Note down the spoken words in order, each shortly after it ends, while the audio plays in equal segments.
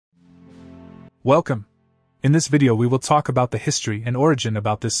Welcome! In this video we will talk about the history and origin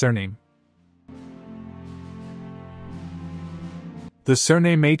about this surname. The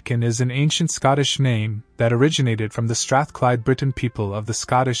surname Aitkin is an ancient Scottish name that originated from the Strathclyde-Briton people of the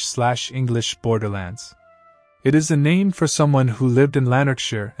Scottish/English Borderlands. It is a name for someone who lived in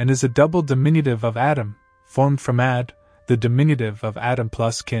Lanarkshire and is a double diminutive of Adam, formed from ad, the diminutive of Adam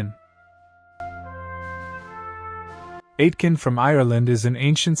plus kin. Aitkin from Ireland is an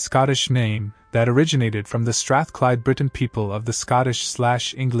ancient Scottish name that originated from the Strathclyde-Briton people of the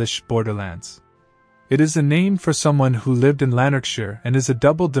Scottish/English Borderlands. It is a name for someone who lived in Lanarkshire and is a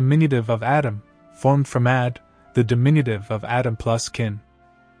double diminutive of Adam, formed from ad, the diminutive of Adam plus kin.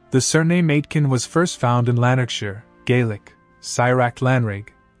 The surname Aitkin was first found in Lanarkshire, Gaelic, Siorrachd Lannraig,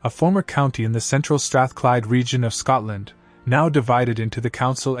 a former county in the central Strathclyde region of Scotland, now divided into the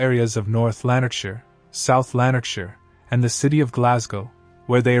council areas of North Lanarkshire, South Lanarkshire, and the City of Glasgow,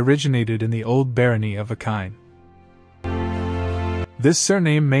 where they originated in the old barony of Akyne. This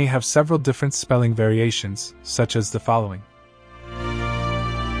surname may have several different spelling variations, such as the following.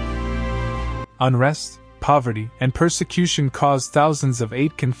 Unrest, poverty, and persecution caused thousands of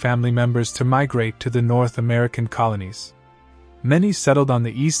Aitkin family members to migrate to the North American colonies. Many settled on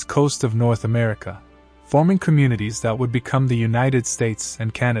the east coast of North America, forming communities that would become the United States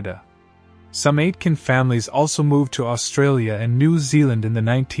and Canada. Some Aitkin families also moved to Australia and New Zealand in the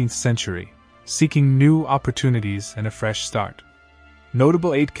 19th century, seeking new opportunities and a fresh start. Notable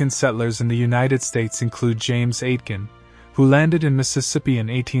Aitkin settlers in the United States include James Aitkin, who landed in Mississippi in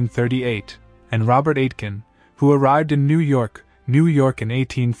 1838, and Robert Aitkin, who arrived in New York in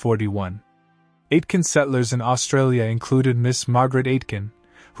 1841. Aitkin settlers in Australia included Miss Margaret Aitkin,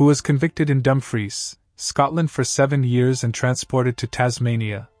 who was convicted in Dumfries, Scotland for 7 years and transported to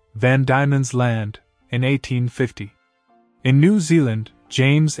Tasmania, Van Diemen's Land, in 1850. In New Zealand,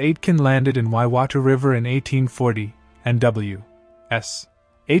 James Aitkin landed in Waiwata River in 1840, and W.S.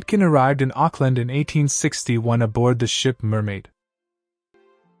 Aitkin arrived in Auckland in 1861 aboard the ship Mermaid.